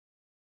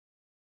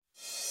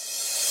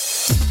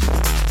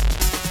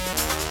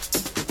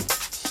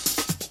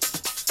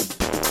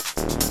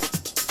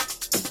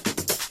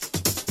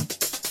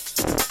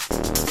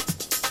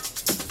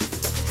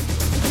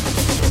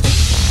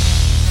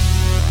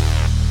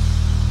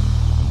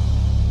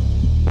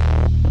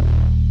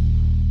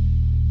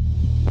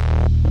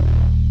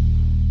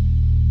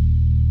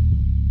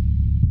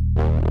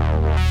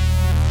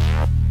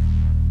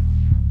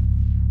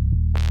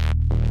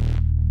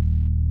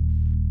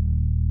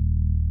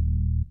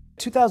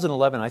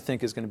2011, I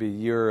think, is going to be a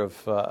year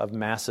of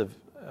massive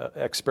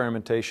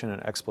experimentation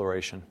and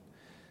exploration.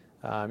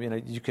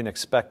 You can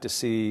expect to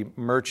see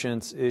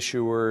merchants,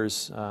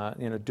 issuers,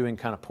 doing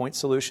kind of point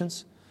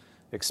solutions,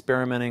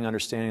 experimenting,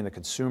 understanding the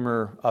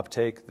consumer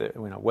uptake,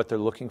 what they're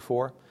looking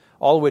for,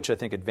 all of which I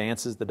think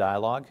advances the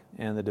dialogue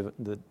and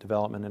the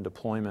development and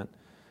deployment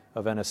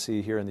of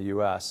NFC here in the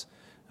U.S.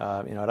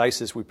 At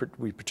ISIS, we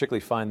particularly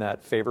find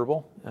that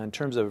favorable in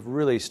terms of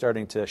really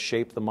starting to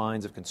shape the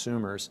minds of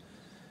consumers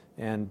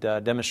and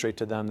demonstrate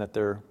to them that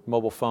their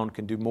mobile phone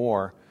can do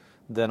more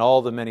than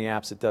all the many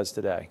apps it does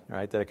today,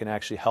 right? That it can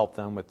actually help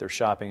them with their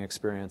shopping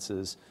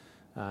experiences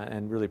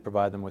and really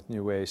provide them with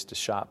new ways to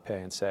shop,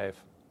 pay, and save.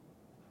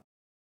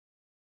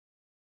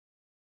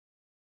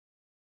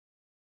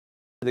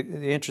 The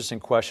interesting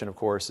question, of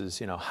course,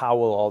 is how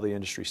will all the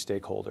industry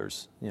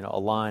stakeholders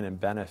align and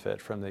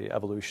benefit from the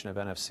evolution of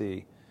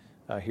NFC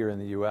here in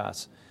the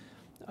U.S.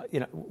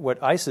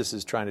 What ISIS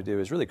is trying to do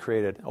is really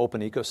create an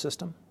open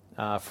ecosystem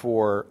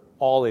for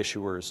all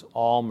issuers,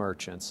 all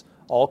merchants,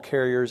 all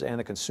carriers, and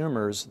the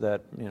consumers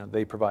that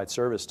they provide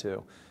service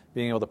to,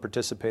 being able to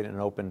participate in an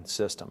open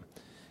system.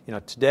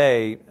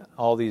 Today,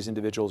 all these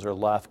individuals are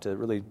left to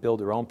really build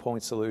their own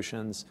point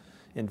solutions,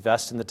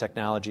 invest in the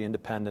technology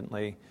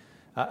independently.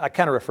 I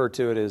kind of refer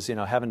to it as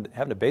having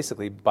to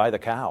basically buy the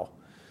cow.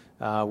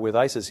 With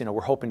ISIS,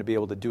 we're hoping to be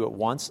able to do it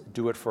once,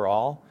 do it for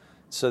all,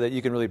 so that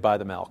you can really buy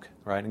the milk,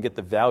 right, and get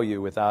the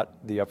value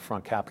without the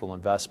upfront capital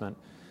investment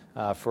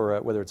for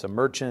whether it's a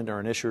merchant or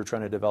an issuer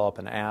trying to develop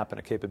an app and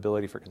a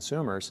capability for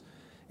consumers.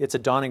 It's a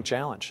daunting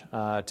challenge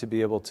to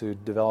be able to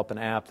develop an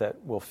app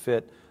that will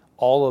fit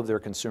all of their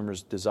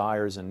consumers'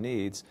 desires and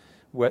needs,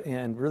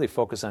 and really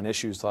focus on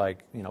issues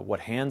like what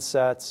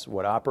handsets,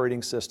 what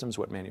operating systems,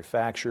 what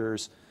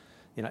manufacturers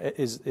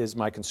is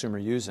my consumer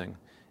using.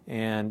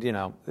 And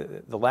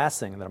the last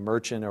thing that a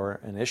merchant or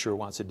an issuer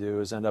wants to do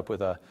is end up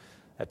with a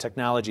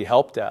technology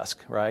help desk,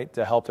 right,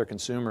 to help their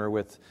consumer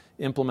with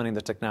implementing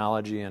the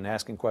technology and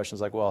asking questions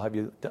like, well, have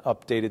you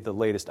updated the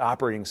latest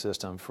operating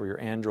system for your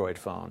Android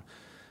phone?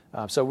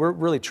 So we're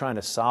really trying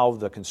to solve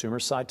the consumer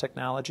side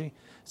technology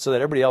so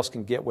that everybody else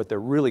can get what they're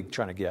really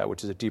trying to get,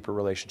 which is a deeper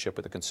relationship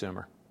with the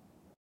consumer.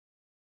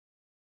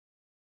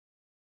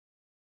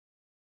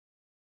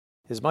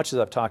 As much as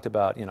I've talked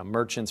about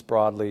merchants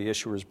broadly,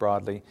 issuers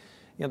broadly,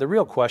 the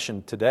real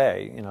question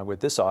today with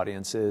this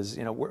audience is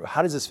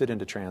how does this fit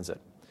into transit?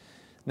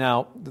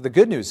 Now, the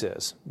good news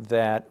is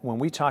that when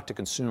we talk to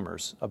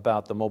consumers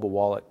about the mobile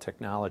wallet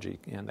technology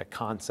and the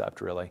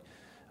concept, really,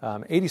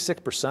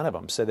 86% of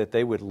them say that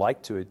they would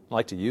like to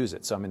use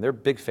it. So, they're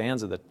big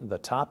fans of the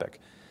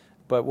topic.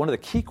 But one of the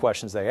key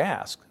questions they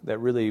ask that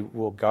really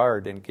will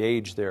guard and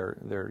gauge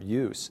their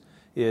use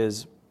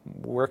is,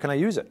 where can I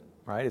use it?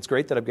 Right? It's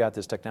great that I've got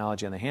this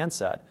technology on the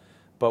handset,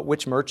 but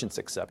which merchants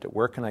accept it?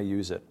 Where can I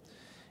use it?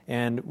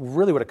 And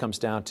really what it comes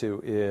down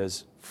to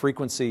is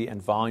frequency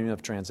and volume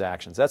of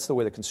transactions. That's the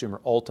way the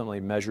consumer ultimately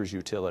measures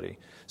utility.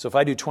 So if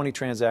I do 20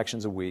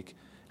 transactions a week,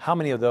 how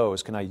many of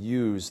those can I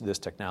use this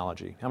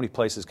technology? How many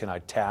places can I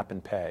tap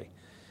and pay?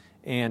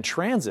 And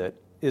transit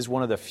is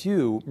one of the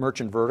few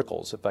merchant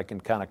verticals, if I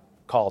can kind of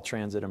call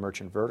transit a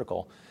merchant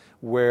vertical,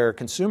 where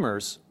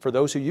consumers, for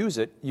those who use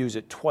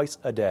it twice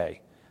a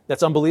day.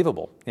 That's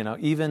unbelievable.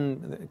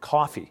 Even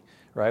coffee,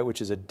 right,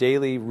 which is a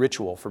daily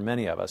ritual for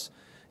many of us,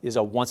 is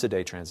a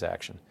once-a-day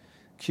transaction.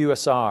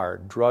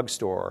 QSR,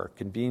 drugstore,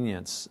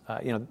 convenience,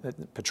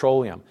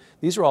 petroleum.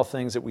 These are all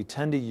things that we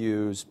tend to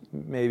use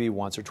maybe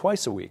once or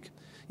twice a week.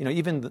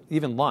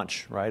 Even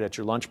lunch, right, at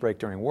your lunch break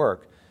during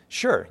work.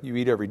 Sure, you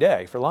eat every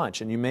day for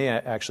lunch, and you may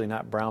actually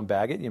not brown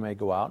bag it. You may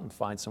go out and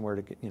find somewhere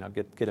to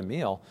get a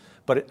meal,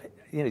 but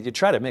you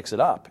try to mix it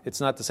up. It's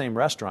not the same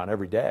restaurant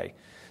every day.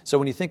 So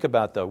when you think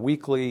about the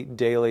weekly,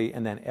 daily,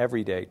 and then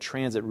every day,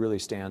 transit really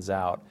stands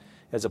out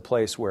as a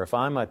place where if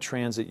I'm a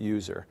transit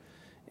user,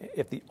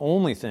 if the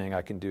only thing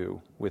I can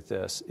do with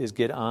this is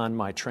get on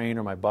my train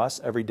or my bus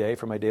every day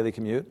for my daily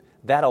commute,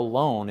 that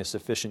alone is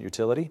sufficient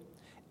utility.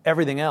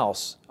 Everything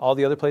else, all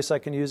the other places I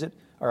can use it,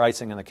 are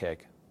icing on the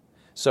cake.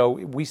 So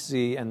we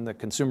see, and the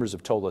consumers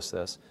have told us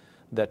this,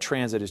 that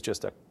transit is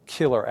just a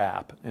killer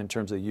app in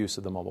terms of the use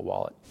of the mobile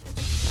wallet.